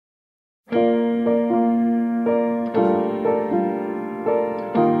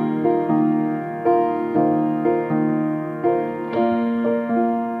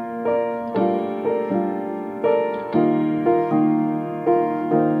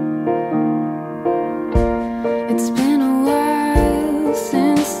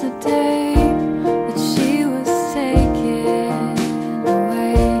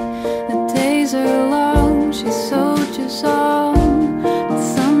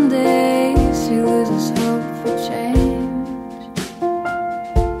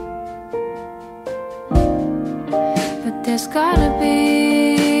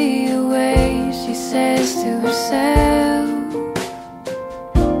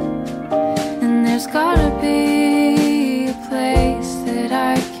there's gotta be a place that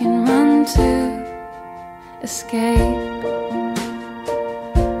I can run to escape.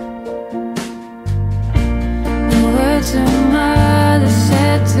 The words her mother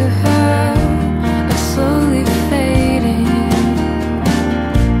said to her are slowly fading,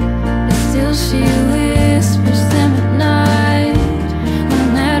 but still she whispers them at night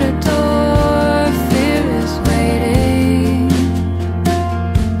when at her door fear is waiting.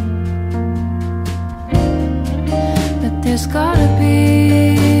 But there's gotta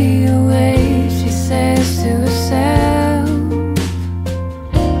be a way, she says to herself,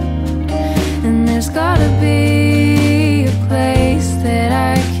 and there's gotta be a place that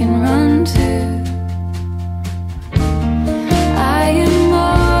I can run to. I am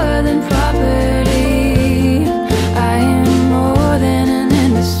more than property, I am more than an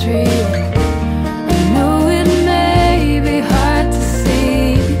industry. I know it may be hard to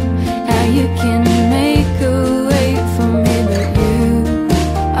see how you can make a way for me, but you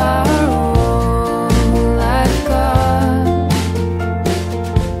are all I've got.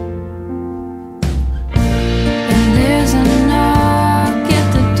 And there's a knock at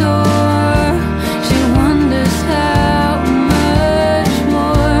the door. She wonders how much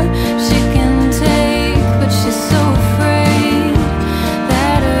more she can take, but she's so afraid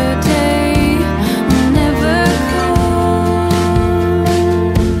that her day will never come.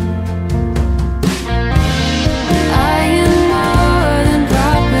 I am more than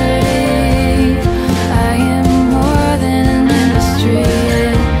property, I am more than an industry.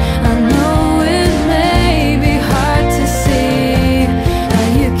 I know it may be hard to see how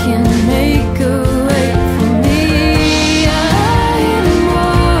you can make a way for me. I am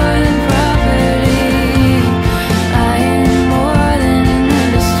more than property, I am more than an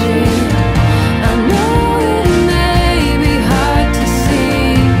industry. I know it may be hard to see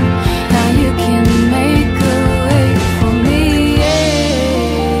how you can make a way for me.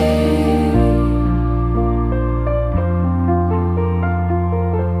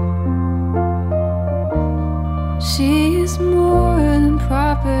 She is more than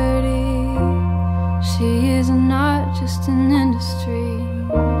property, she is not just an industry.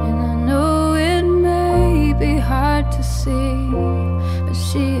 And I know it may be hard to see, but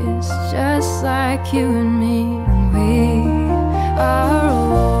she is just like you and me, and we are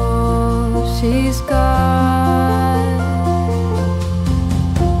all she's got.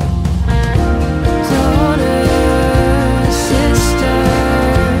 Daughter, sister,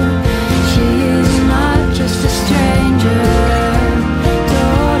 she is not just a stranger.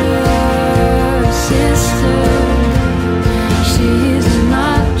 Daughter, sister, she is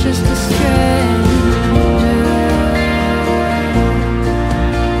not just a stranger.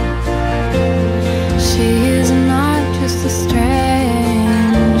 She is not just a stranger.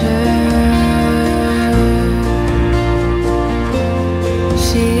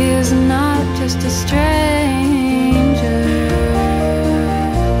 She is not just a stranger.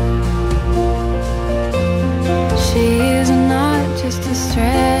 She is not just a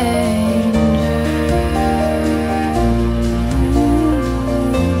stranger.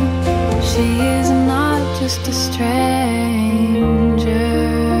 She is not just a stranger.